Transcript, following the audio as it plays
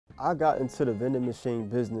I got into the vending machine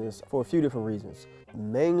business for a few different reasons.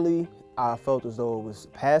 Mainly, I felt as though it was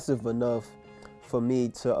passive enough for me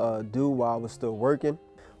to do while I was still working.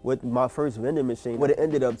 With my first vending machine, what it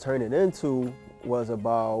ended up turning into was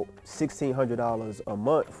about $1,600 a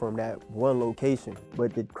month from that one location.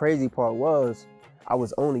 But the crazy part was, I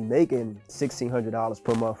was only making $1,600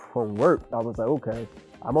 per month from work. I was like, okay,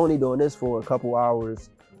 I'm only doing this for a couple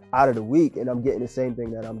hours out of the week and I'm getting the same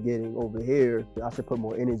thing that I'm getting over here. I should put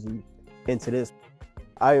more energy into this.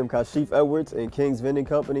 I am Kashif Edwards and King's Vending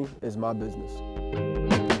Company is my business.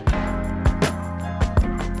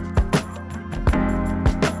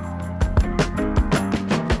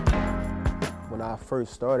 When I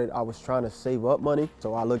first started, I was trying to save up money.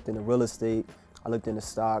 So I looked into real estate, I looked into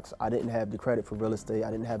stocks. I didn't have the credit for real estate.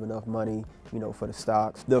 I didn't have enough money, for the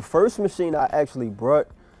stocks. The first machine I actually brought,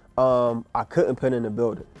 I couldn't put in the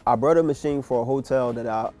building. I brought a machine for a hotel that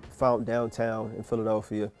I found downtown in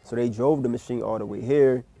Philadelphia. So they drove the machine all the way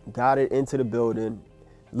here, got it into the building,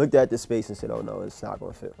 looked at the space and said, oh no, it's not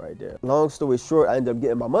gonna fit right there. Long story short, I ended up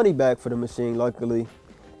getting my money back for the machine, luckily,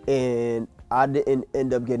 and I didn't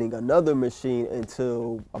end up getting another machine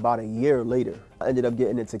until about a year later. I ended up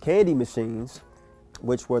getting into candy machines,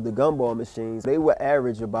 which were the gumball machines. They would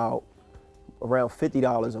average about around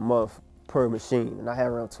 $50 a month per machine. And I had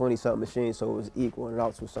around 20-something machines, so it was equaling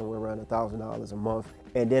out to somewhere around $1,000 a month.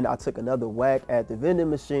 And then I took another whack at the vending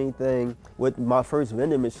machine thing. With my first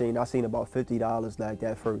vending machine, I seen about $50 like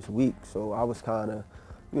that first week. So I was kind of,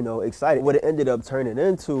 excited. What it ended up turning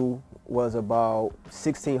into was about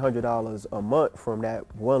 $1,600 a month from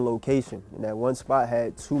that one location. And that one spot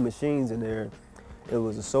had 2 machines in there. It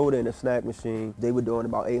was a soda and a snack machine. They were doing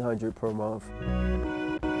about $800 per month.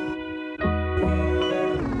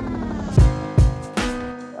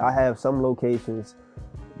 I have some locations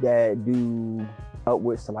that do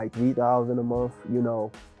upwards to like $3,000 a month,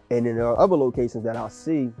 and then there are other locations that I'll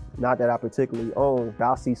see, not that I particularly own, but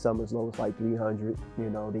I'll see some as low as like $300,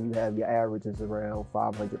 then you have your averages around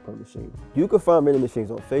 $500 per machine. You can find vending machines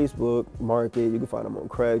on Facebook Market, you can find them on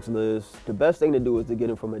Craigslist. The best thing to do is to get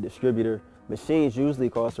them from a distributor. Machines usually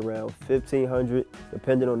cost around $1,500,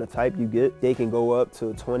 depending on the type you get. They can go up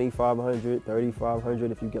to $2,500,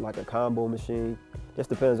 $3,500 if you get like a combo machine. Just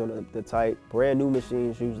depends on the type. Brand new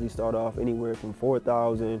machines usually start off anywhere from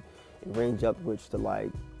 $4,000 and range upwards to like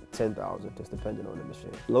 $10,000, just depending on the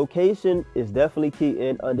machine. Location is definitely key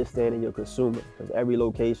in understanding your consumer, because every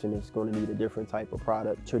location is going to need a different type of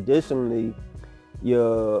product. Traditionally,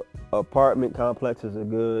 your apartment complexes are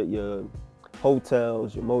good, your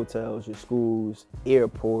hotels, your motels, your schools,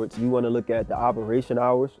 airports. You want to look at the operation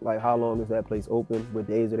hours, like how long is that place open, what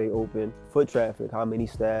days are they open, foot traffic, how many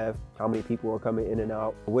staff, how many people are coming in and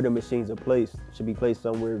out, where the machines are placed. It should be placed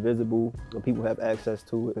somewhere visible where people have access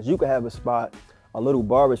to it. Because you could have a spot, a little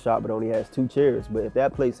barber shop, but only has 2 chairs. But if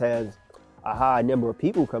that place has a high number of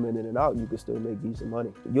people coming in and out, you can still make decent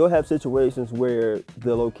money. You'll have situations where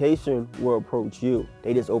the location will approach you.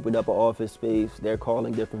 They just opened up an office space, they're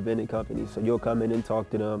calling different vending companies, so you'll come in and talk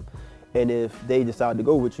to them. And if they decide to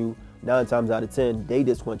go with you, 9 times out of 10, they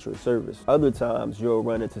just want your service. Other times you'll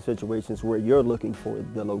run into situations where you're looking for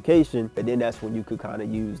the location, and then that's when you could kind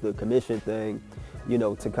of use the commission thing,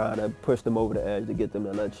 to kind of push them over the edge to get them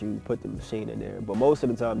to let you put the machine in there. But most of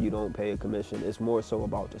the time you don't pay a commission. It's more so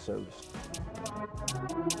about the service.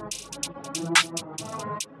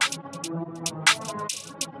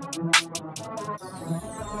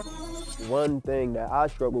 One thing that I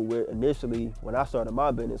struggled with initially when I started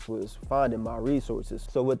my business was finding my resources.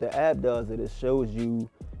 So what the app does is it shows you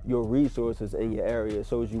your resources in your area. It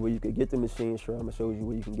shows you where you can get the machines from. It shows you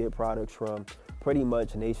where you can get products from, pretty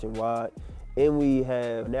much nationwide. And we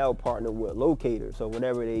have now partnered with locators. So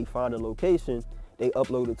whenever they find a location, they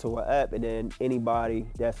upload it to our app, and then anybody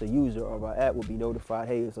that's a user of our app will be notified,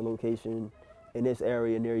 hey, it's a location in this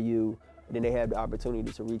area near you. And then they have the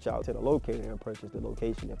opportunity to reach out to the locator and purchase the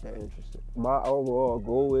location if they're interested. My overall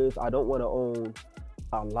goal is I don't want to own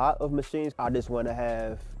a lot of machines. I just want to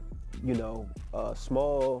have, a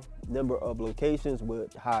small number of locations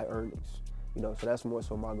with high earnings. So that's more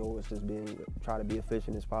so my goal, is just try to be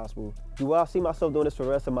efficient as possible. Do I see myself doing this for the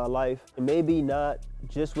rest of my life? Maybe not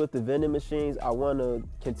just with the vending machines. I want to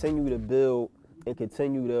continue to build and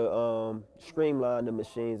continue to streamline the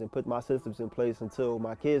machines and put my systems in place until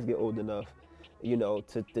my kids get old enough,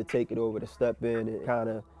 to take it over, to step in and kind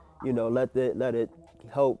of, let it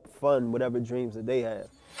help fund whatever dreams that they have.